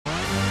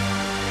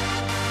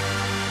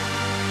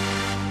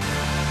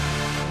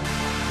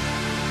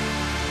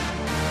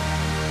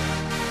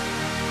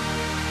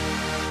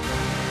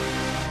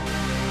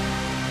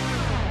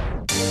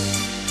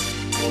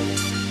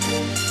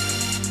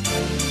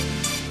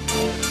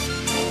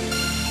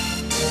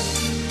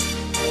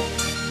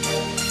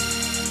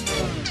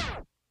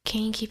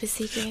Can you keep a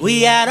secret?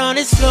 We out on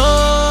this floor,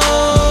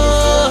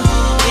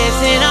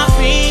 dancing our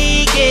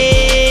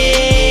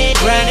freaking,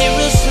 grinding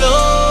real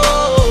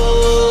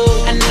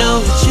slow. I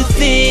know what you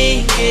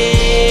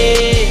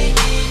thinking.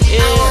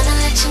 I wanna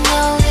let you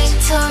know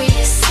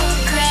Victoria's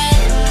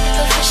Secret,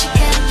 but first you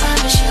gotta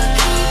promise you'll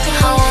keep it.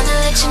 I wanna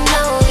let you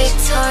know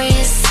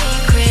Victoria's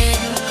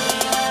Secret.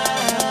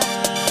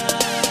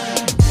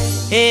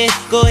 Hey,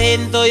 go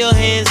ahead and throw your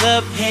hands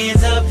up,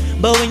 hands up.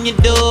 But when you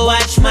do,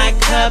 watch my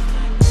cup,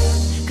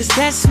 cause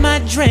that's my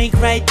drink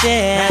right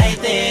there, right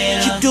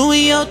there. You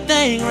doing your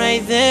thing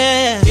right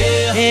there,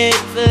 yeah. Hey,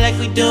 feel like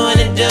we doing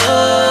it,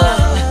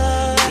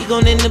 we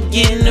gon' end up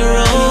getting the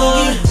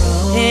road.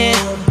 Yeah,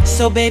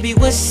 so baby,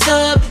 what's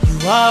up?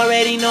 You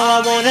already know I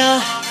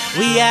wanna.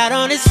 We out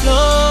on this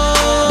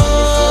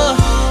floor,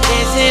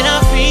 dancing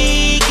our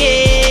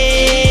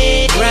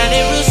freaking,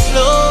 grinding real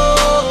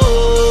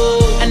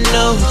slow. I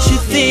know what you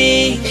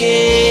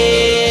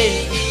thinking.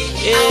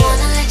 I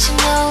wanna let you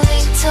know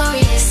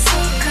Victoria's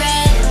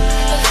Secret,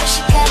 but first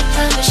you gotta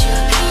promise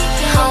you'll keep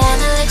it. I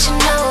wanna let you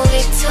know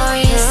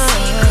Victoria's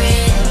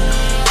Secret.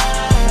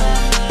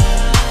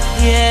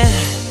 Yeah,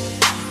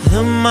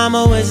 the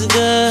mama was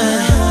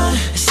good.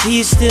 I see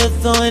you still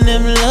throwing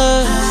them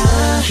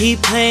looks.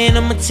 Keep playing,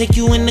 I'ma take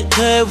you in the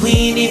club. We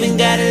ain't even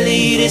gotta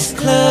leave this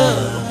club.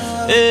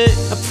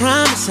 I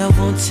promise I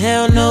won't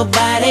tell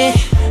nobody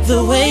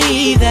the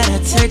way that I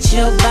touch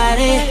your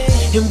body.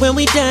 And when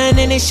we done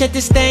and they shut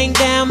this thing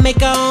down,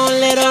 make our own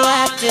little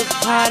after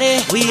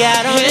party. We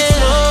out on this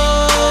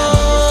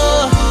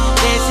floor,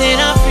 dancing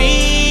our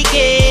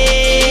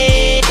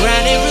freaking,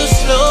 grinding real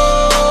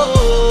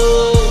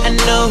slow. I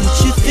know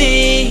what you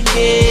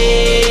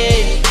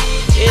thinking.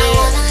 I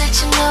wanna let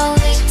you know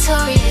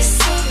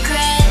Victoria's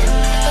Secret,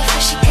 but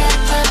first you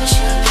gotta promise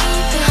you'll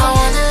keep it. I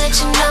wanna let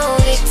you know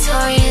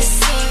Victoria's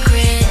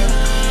Secret.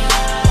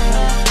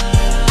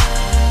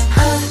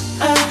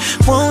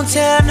 Won't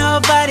tell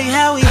nobody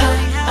how we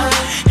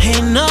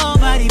ain't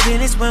nobody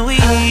business when we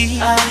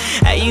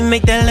how you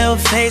make that little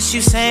face,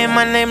 you saying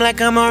my name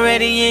like I'm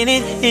already in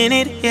it,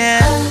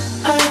 yeah.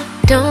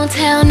 Don't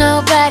tell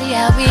nobody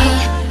how we,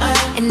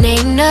 and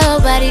ain't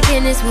nobody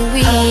business when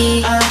we,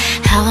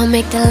 how I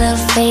make that little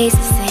face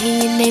and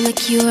saying your name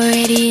like you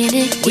already in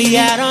it. We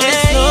out on the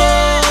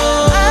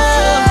floor,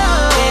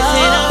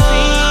 dancing our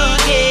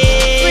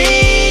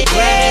freaking,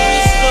 grinding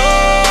real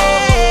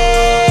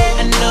slow.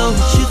 I know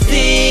what you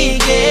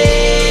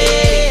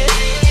thinking.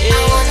 I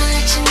wanna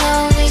let you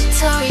know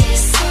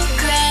Victoria's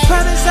Secret.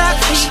 Promise I'll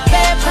keep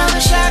it,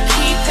 promise I'll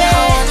keep it.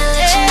 I wanna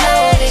let you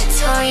know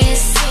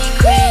Victoria's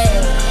Secret.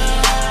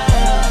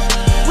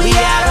 We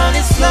out on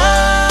this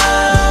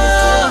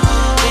floor,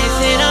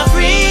 dancing our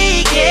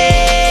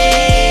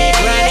freaking,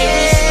 grinding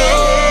real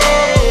slow.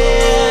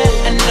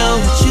 I know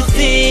what you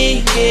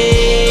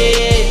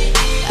thinking.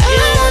 I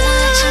wanna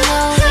let you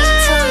know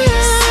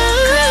Victoria's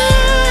Secret.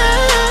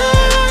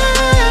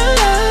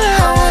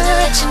 I wanna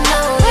let you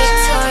know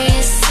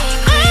Victoria's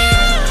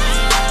Secret.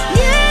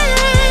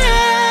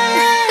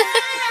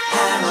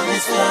 I'm on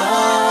this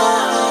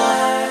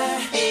floor,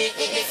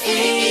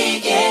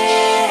 freaking.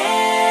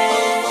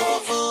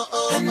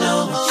 I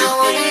know what you I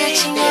wanna let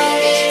you know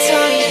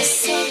Victoria's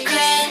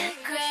Secret.